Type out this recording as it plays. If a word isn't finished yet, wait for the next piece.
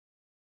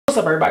What's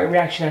up, everybody?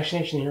 Reaction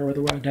Nation here with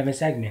the Worldofdevin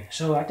segment.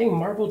 So I think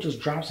Marvel just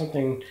dropped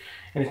something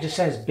and it just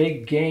says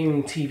big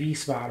game TV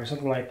spot or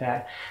something like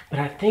that. But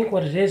I think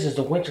what it is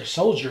the Winter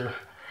Soldier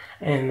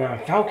and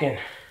Falcon,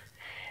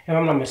 if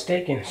I'm not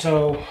mistaken.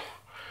 So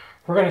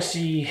we're going to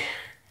see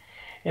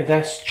if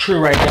that's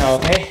true right now,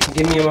 okay?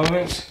 Give me a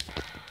moment.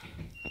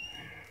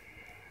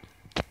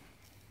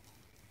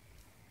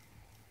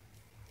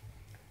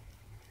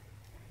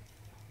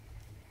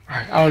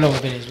 Alright, I don't know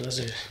if it is, but let's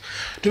do this.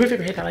 Do me a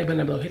favor, hit that like button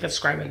down below, hit that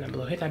subscribe button down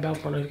below, hit that bell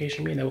for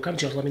notification, and that will come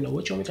to you. Let me know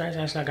what you want me to try to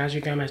ask. Guys,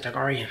 you found Master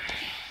REN.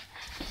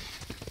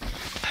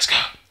 Let's go.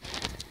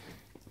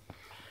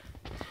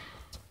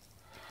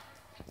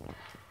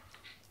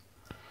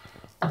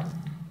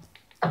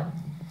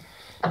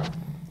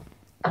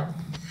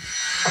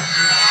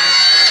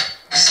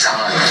 It's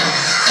time.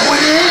 Oh,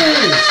 it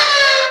is!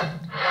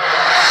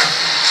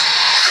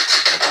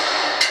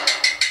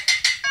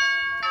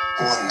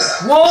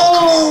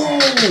 Whoa!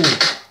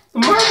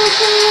 Marvel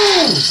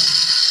Films!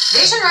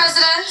 Vision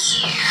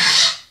residents.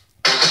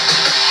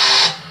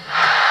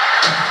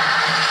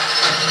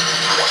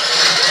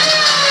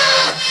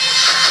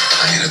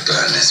 I'm gonna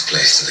burn this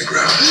place to the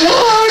ground.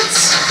 What?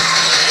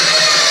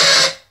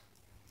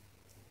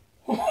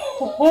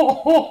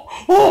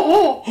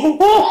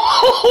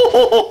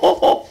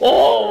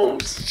 Oh,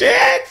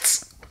 shit!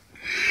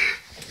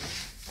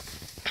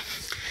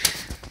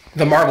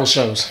 The Marvel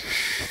shows.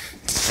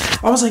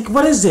 I was like,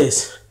 what is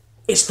this?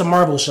 It's the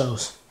Marvel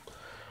shows.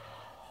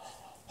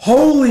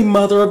 Holy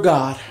mother of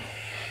God.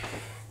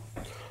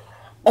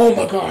 Oh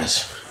my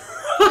gosh.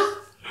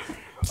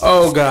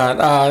 Oh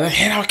God.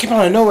 I came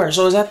out of nowhere.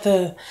 So is that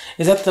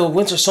the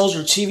Winter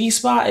Soldier TV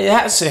spot? It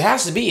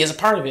has to be. It's a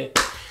part of it.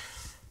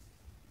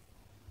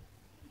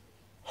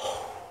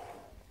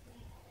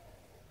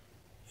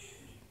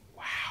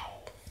 Wow.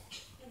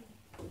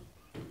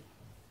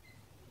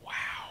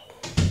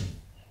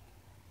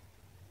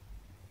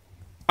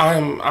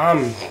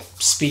 I'm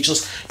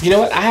speechless. You know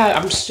what?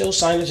 I'm still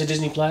signed into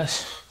Disney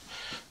Plus,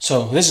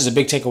 so this is a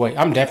big takeaway.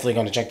 I'm definitely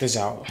gonna check this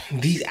out.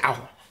 These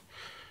out,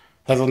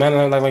 like the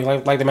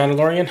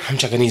Mandalorian. I'm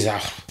checking these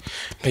out,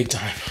 big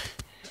time.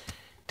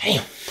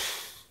 Damn.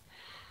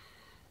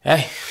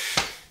 Hey.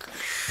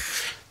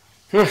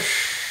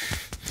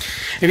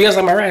 If you guys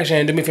like my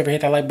reaction, do me a favor,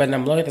 hit that like button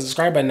down below, hit the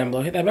subscribe button down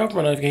below, hit that bell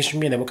for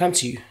notification, and that will come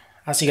to you.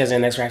 I'll see you guys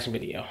in the next reaction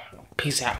video. Peace out.